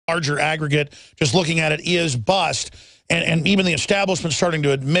larger aggregate, just looking at it, is bust. And even the establishment's starting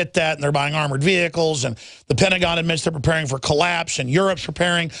to admit that, and they're buying armored vehicles, and the Pentagon admits they're preparing for collapse, and Europe's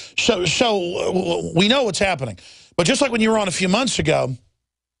preparing. So we know what's happening. But just like when you were on a few months ago,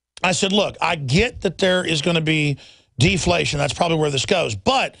 I said, look, I get that there is going to be deflation. That's probably where this goes.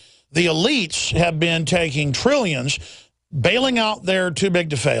 But the elites have been taking trillions, bailing out their too big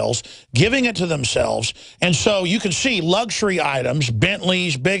to fails, giving it to themselves. And so you can see luxury items,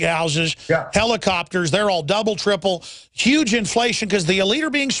 Bentleys, big houses, helicopters, they're all double, triple, huge inflation because the elite are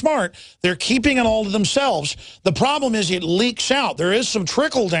being smart. They're keeping it all to themselves. The problem is it leaks out. There is some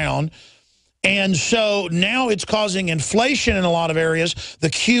trickle down. And so now it's causing inflation in a lot of areas. The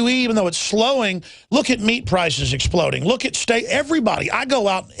QE, even though it's slowing, look at meat prices exploding. Look at everybody. I go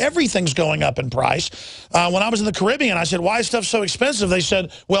out, everything's going up in price. When I was in the Caribbean, I said, why is stuff so expensive? They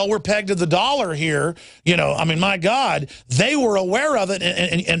said, well, we're pegged to the dollar here. You know, I mean, my God, they were aware of it.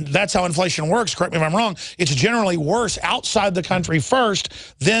 And that's how inflation works. Correct me if I'm wrong. It's generally worse outside the country first.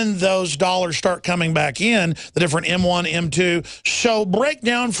 Then those dollars start coming back in, the different M1, M2. So break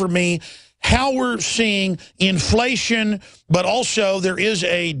down for me how we're seeing inflation, but also there is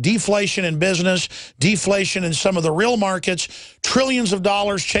a deflation in business, deflation in some of the real markets, trillions of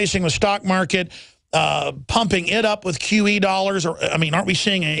dollars chasing the stock market, pumping it up with QE dollars. Or, I mean, aren't we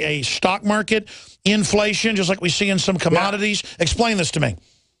seeing a stock market inflation, just like we see in some commodities? Yeah. Explain this to me.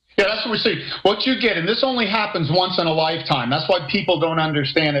 Yeah, that's what we see. What you get, and this only happens once in a lifetime. That's why people don't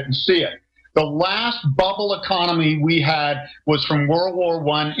understand it and see it. The last bubble economy we had was from World War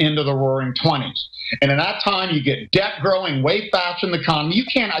I into the Roaring '20s. And in that time, you get debt growing way faster than the economy.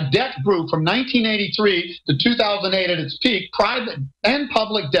 Debt grew from 1983 to 2008 at its peak. Private and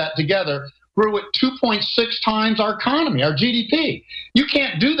public debt together grew at 2.6 times our economy, our GDP. You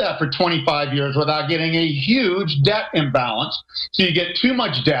can't do that for 25 years without getting a huge debt imbalance. So you get too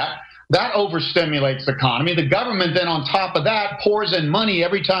much debt. That overstimulates the economy. The government then on top of that pours in money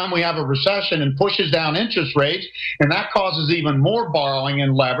every time we have a recession and pushes down interest rates, and that causes even more borrowing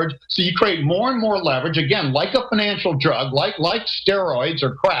and leverage. So you create more and more leverage, again, like a financial drug, like steroids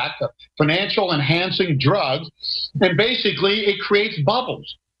or crack, financial enhancing drugs, and basically it creates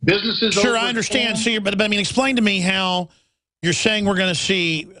bubbles. Businesses Sure, I understand. So but I mean, explain to me how you're saying we're going to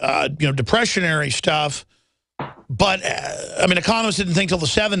see depressionary stuff. But, I mean, economists didn't think till the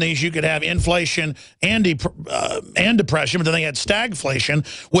 70s you could have inflation and depression, but then they had stagflation.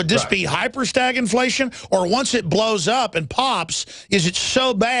 Would this be hyper-stagflation? Or once it blows up and pops, is it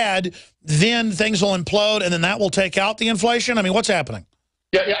so bad, then things will implode and then that will take out the inflation? I mean, what's happening?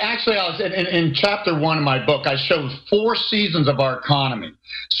 Yeah, actually, Alex, in chapter 1 of my book, I showed 4 seasons of our economy.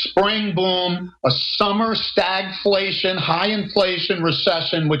 Spring boom, a summer stagflation, high inflation,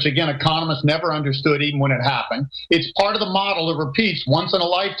 recession, which, again, economists never understood even when it happened. It's part of the model that repeats once in a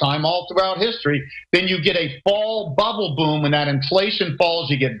lifetime all throughout history. Then you get a fall bubble boom. When that inflation falls,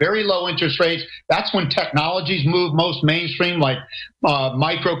 you get very low interest rates. That's when technologies move most mainstream, like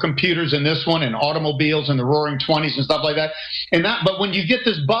microcomputers in this one and automobiles in the Roaring '20s and stuff like that. But when you get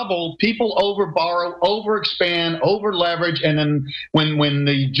this bubble, people overborrow, overexpand, over-leverage, and then when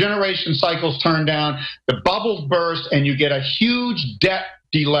the generation cycles turn down, the bubbles burst, and you get a huge debt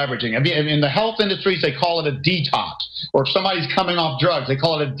deleveraging. I mean, in the health industries, they call it a detox. Or if somebody's coming off drugs, they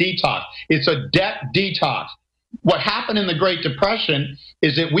call it a detox. It's a debt detox. What happened in the Great Depression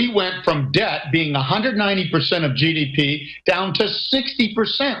is that we went from debt being 190% of GDP down to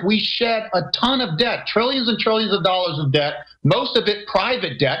 60%. We shed a ton of debt, trillions and trillions of dollars of debt, most of it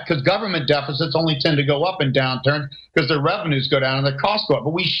private debt, because government deficits only tend to go up in downturns because their revenues go down and their costs go up.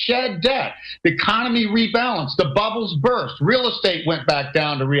 But we shed debt. The economy rebalanced. The bubbles burst. Real estate went back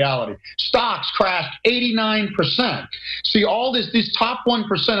down to reality. Stocks crashed 89%. See, all these top 1%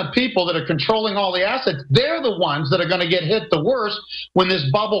 of people that are controlling all the assets, they're the ones that are going to get hit the worst when this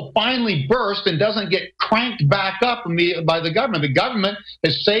bubble finally bursts and doesn't get cranked back up by the government. The government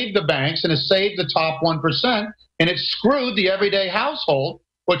has saved the banks and has saved the top 1%, and it screwed the everyday household.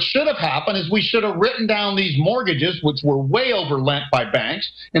 What should have happened is we should have written down these mortgages, which were way overlent by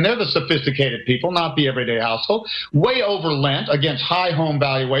banks, and they're the sophisticated people, not the everyday household, way overlent against high home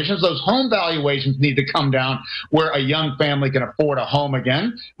valuations. Those home valuations need to come down where a young family can afford a home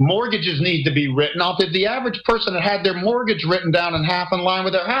again. Mortgages need to be written off. If the average person had their mortgage written down and half in line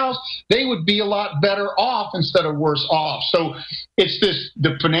with their house, they would be a lot better off instead of worse off. So it's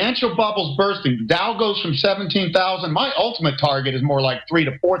the financial bubble's bursting. Dow goes from 17,000. My ultimate target is more like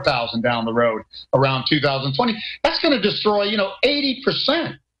 3,000 to 4,000 down the road around 2020. That's going to destroy,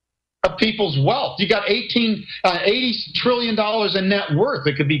 80% of people's wealth. You got $80 trillion in net worth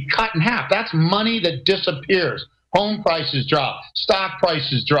that could be cut in half. That's money that disappears. home prices drop, stock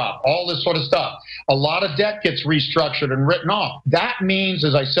prices drop, all this sort of stuff. A lot of debt gets restructured and written off. That means,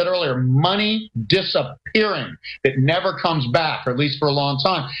 as I said earlier, money disappearing. It never comes back, or at least for a long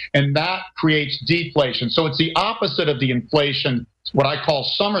time. And that creates deflation. So it's the opposite of the inflation, what I call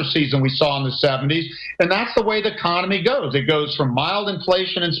summer season we saw in the 70s. And that's the way the economy goes. It goes from mild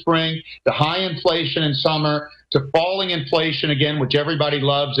inflation in spring to high inflation in summer to falling inflation again, which everybody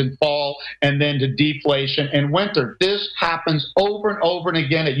loves in fall, and then to deflation in winter. This happens over and over and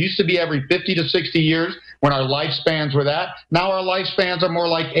again. It used to be every 50 to 60 years when our lifespans were that. Now our lifespans are more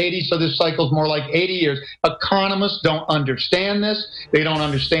like 80, so this cycle is more like 80 years. Economists don't understand this. They don't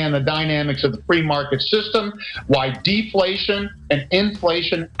understand the dynamics of the free market system, why deflation and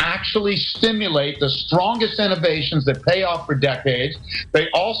inflation actually stimulate the strongest innovations that pay off for decades. They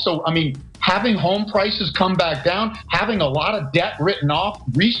also, having home prices come back down, having a lot of debt written off,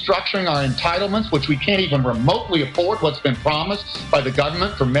 restructuring our entitlements, which we can't even remotely afford what's been promised by the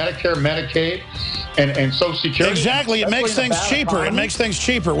government for Medicare, Medicaid, and Social Security. Exactly. It makes things cheaper. It makes things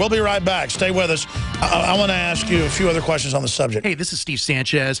cheaper. We'll be right back. Stay with us. I want to ask you a few other questions on the subject. Hey, this is Steve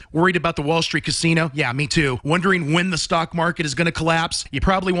Sanchez. Worried about the Wall Street casino? Yeah, me too. Wondering when the stock market is going to collapse? You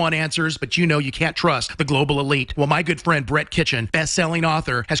probably want answers, but you know you can't trust the global elite. Well, my good friend Brett Kitchen, best-selling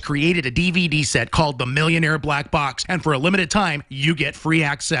author, has created a DVD set called The Millionaire Black Box, and for a limited time, you get free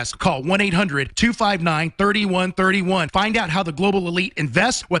access. Call 1-800-259-3131. Find out how the global elite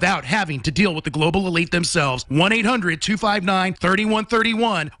invests without having to deal with the global elite themselves.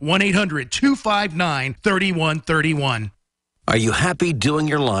 1-800-259-3131. 1-800-259-3131. Are you happy doing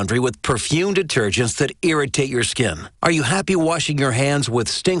your laundry with perfume detergents that irritate your skin? Are you happy washing your hands with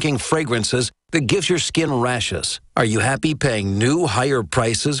stinking fragrances that gives your skin rashes? Are you happy paying new, higher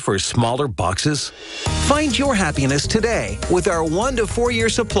prices for smaller boxes? Find your happiness today with our 1 to 4 year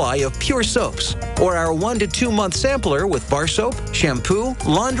supply of pure soaps or our 1 to 2 month sampler with bar soap, shampoo,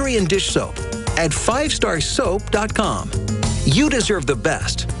 laundry, and dish soap at 5starsoap.com. You deserve the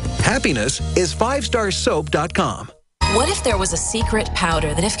best. Happiness is 5starsoap.com. What if there was a secret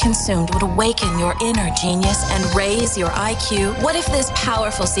powder that, if consumed, would awaken your inner genius and raise your IQ? What if this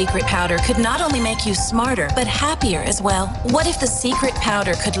powerful secret powder could not only make you smarter, but happier as well? What if the secret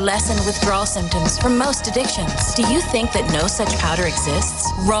powder could lessen withdrawal symptoms from most addictions? Do you think that no such powder exists?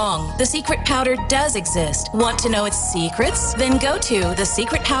 Wrong. The secret powder does exist. Want to know its secrets? Then go to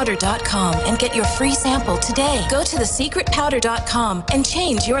thesecretpowder.com and get your free sample today. Go to thesecretpowder.com and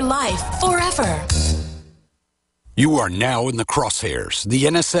change your life forever. You are now in the crosshairs. The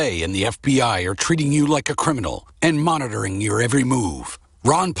NSA and the FBI are treating you like a criminal and monitoring your every move.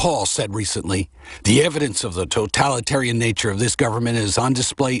 Ron Paul said recently, the evidence of the totalitarian nature of this government is on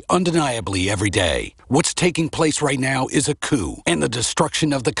display undeniably every day. What's taking place right now is a coup and the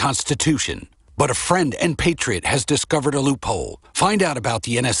destruction of the Constitution. But a friend and patriot has discovered a loophole. Find out about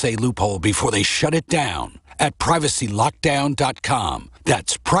the NSA loophole before they shut it down at privacylockdown.com.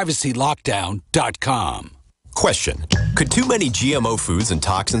 That's privacylockdown.com. Question: could too many GMO foods and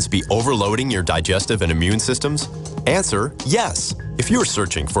toxins be overloading your digestive and immune systems? Answer: yes. If you're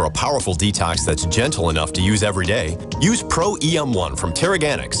searching for a powerful detox that's gentle enough to use every day, use Pro-EM1 from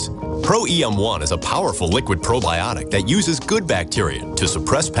Teraganix. Pro-EM1 is a powerful liquid probiotic that uses good bacteria to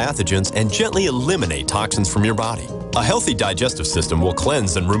suppress pathogens and gently eliminate toxins from your body. A healthy digestive system will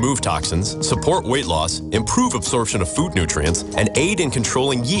cleanse and remove toxins, support weight loss, improve absorption of food nutrients, and aid in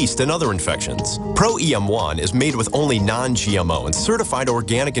controlling yeast and other infections. Pro-EM1 is made with only non-GMO and certified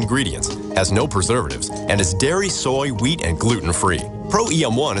organic ingredients, has no preservatives, and is dairy, soy, wheat, and gluten-free.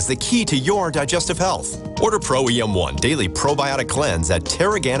 Pro-EM1 is the key to your digestive health. Order Pro-EM1 Daily Probiotic Cleanse at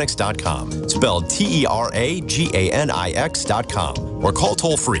Teraganix.com, spelled Teraganix.com, or call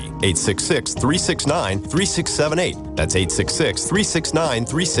toll-free 866-369-3678. That's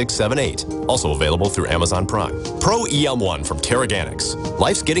 866-369-3678. Also available through Amazon Prime. Pro-EM1 from Teraganix.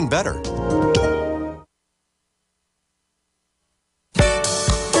 Life's getting better.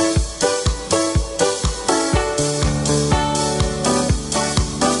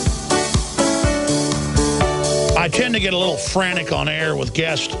 I tend to get a little frantic on air with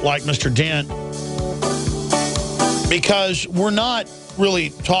guests like Mr. Dent because we're not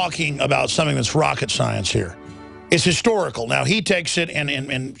really talking about something that's rocket science here. It's historical. Now, he takes it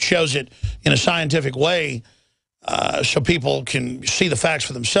and shows it in a scientific way so people can see the facts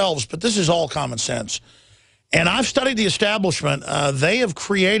for themselves, but this is all common sense. And I've studied the establishment. They have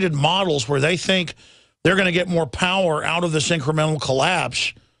created models where they think they're going to get more power out of this incremental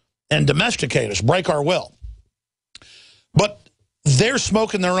collapse and domesticate us, break our will. But they're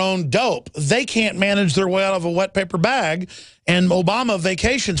smoking their own dope. They can't manage their way out of a wet paper bag, and Obama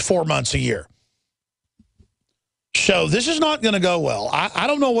vacations 4 months a year. So this is not going to go well. I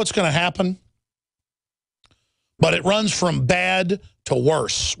don't know what's going to happen, but it runs from bad to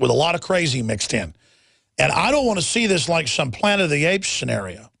worse with a lot of crazy mixed in. And I don't want to see this like some Planet of the Apes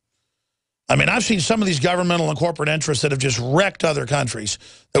scenario. I mean, I've seen some of these governmental and corporate interests that have just wrecked other countries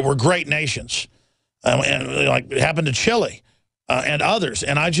that were great nations. And like it happened to Chile and others.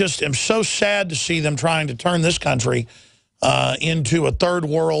 And I just am so sad to see them trying to turn this country into a third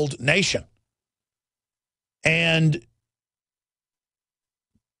world nation. And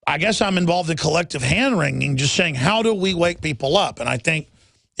I guess I'm involved in collective hand-wringing, just saying, how do we wake people up? And I think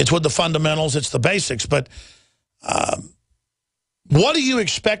it's with the fundamentals, it's the basics. But what do you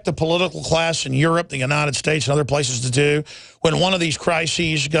expect the political class in Europe, the United States, and other places to do when one of these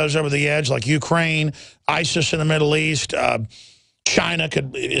crises goes over the edge, like Ukraine, ISIS in the Middle East, China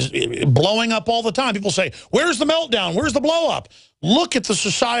is blowing up all the time? People say, where's the meltdown? Where's the blow up? Look at the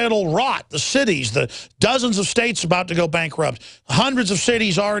societal rot, the cities, the dozens of states about to go bankrupt, hundreds of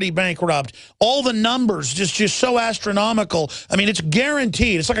cities already bankrupt, all the numbers just so astronomical. I mean, it's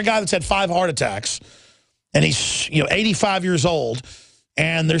guaranteed. It's like a guy that's had 5 heart attacks, and he's 85 years old,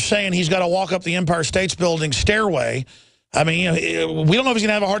 and they're saying he's got to walk up the Empire State Building stairway. I mean, we don't know if he's going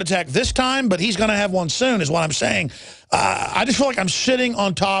to have a heart attack this time, but he's going to have one soon is what I'm saying. I just feel like I'm sitting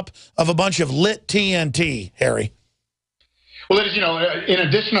on top of a bunch of lit TNT, Harry. Well, it is, in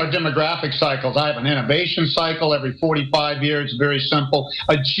addition to our demographic cycles, I have an innovation cycle every 45 years, very simple.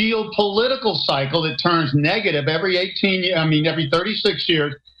 A geopolitical cycle that turns negative every 36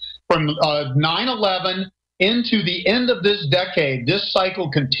 years from 9/11 into the end of this decade. This cycle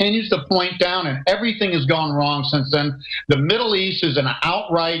continues to point down, and everything has gone wrong since then. The Middle East is an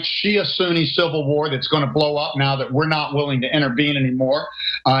outright Shia-Sunni civil war that's going to blow up now that we're not willing to intervene anymore.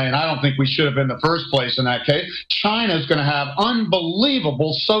 And I don't think we should have in the first place in that case. China is going to have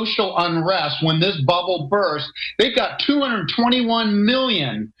unbelievable social unrest when this bubble bursts. They've got 221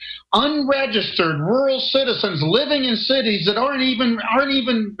 million unregistered rural citizens living in cities that aren't even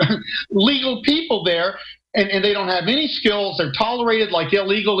legal people there. And they don't have any skills. They're tolerated like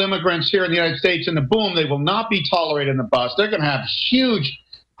illegal immigrants here in the United States, and boom, they will not be tolerated in the bus. They're going to have huge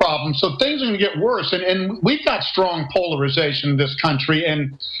problems. So things are going to get worse. And we've got strong polarization in this country.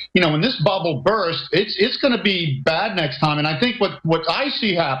 And, when this bubble bursts, it's going to be bad next time. And I think what I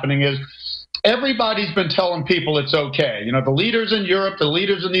see happening is everybody's been telling people it's okay. The leaders in Europe, the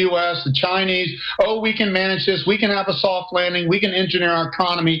leaders in the U.S., the Chinese, we can manage this. We can have a soft landing. We can engineer our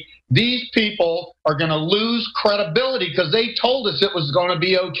economy. These people are going to lose credibility because they told us it was going to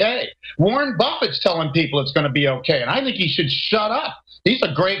be okay. Warren Buffett's telling people it's going to be okay, and I think he should shut up. He's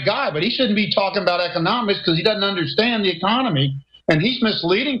a great guy, but he shouldn't be talking about economics because he doesn't understand the economy, and he's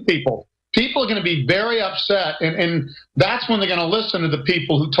misleading people. People are going to be very upset, and that's when they're going to listen to the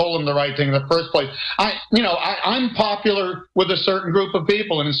people who told them the right thing in the first place. I'm popular with a certain group of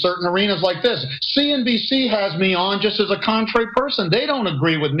people and in certain arenas like this. CNBC has me on just as a contrary person. They don't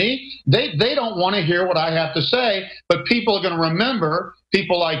agree with me. They don't want to hear what I have to say, but people are going to remember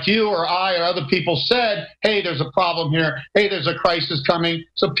people like you or I or other people said, hey, there's a problem here. Hey, there's a crisis coming.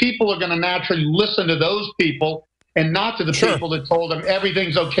 So people are going to naturally listen to those people and not to the people that told them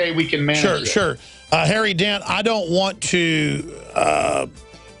everything's okay, we can manage it. Sure. Harry Dent, I don't want to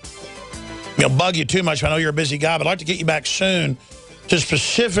bug you too much. I know you're a busy guy, but I'd like to get you back soon to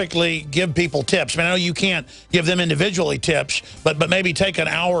specifically give people tips. I know you can't give them individually tips, but maybe take an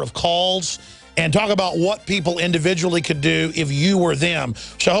hour of calls and talk about what people individually could do if you were them.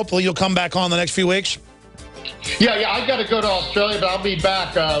 So hopefully you'll come back on the next few weeks. Yeah, I got to go to Australia, but I'll be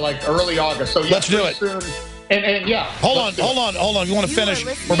back like early August. So let's do it. Soon. And yeah. Hold on. If you want to finish,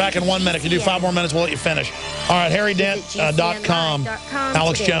 we're back in 1 minute. If you do 5 more minutes, we'll let you finish. All right, HarryDent.com.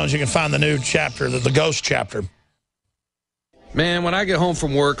 Alex Jones, you can find the new chapter, the ghost chapter. Man, when I get home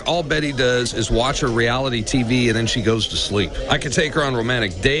from work, all Betty does is watch her reality TV and then she goes to sleep. I can take her on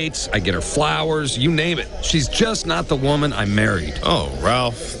romantic dates, I get her flowers, you name it. She's just not the woman I married. Oh,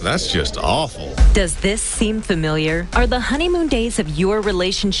 Ralph, that's just awful. Does this seem familiar? Are the honeymoon days of your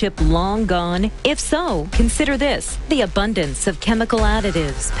relationship long gone? If so, consider this: the abundance of chemical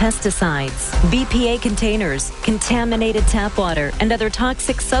additives, pesticides, BPA containers, contaminated tap water, and other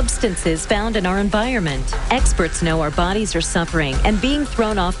toxic substances found in our environment. Experts know our bodies are suffering and being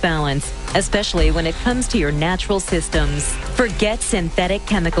thrown off balance, especially when it comes to your natural systems. Forget synthetic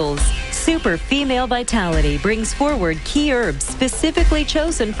chemicals. Super Female Vitality brings forward key herbs specifically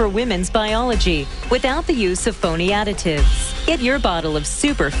chosen for women's biology without the use of phony additives. Get your bottle of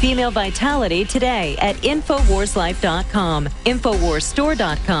Super Female Vitality today at InfoWarsLife.com,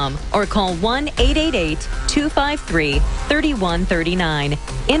 InfoWarsStore.com, or call 1-888-253-3139.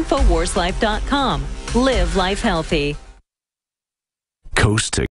 InfoWarsLife.com. Live life healthy. Coast to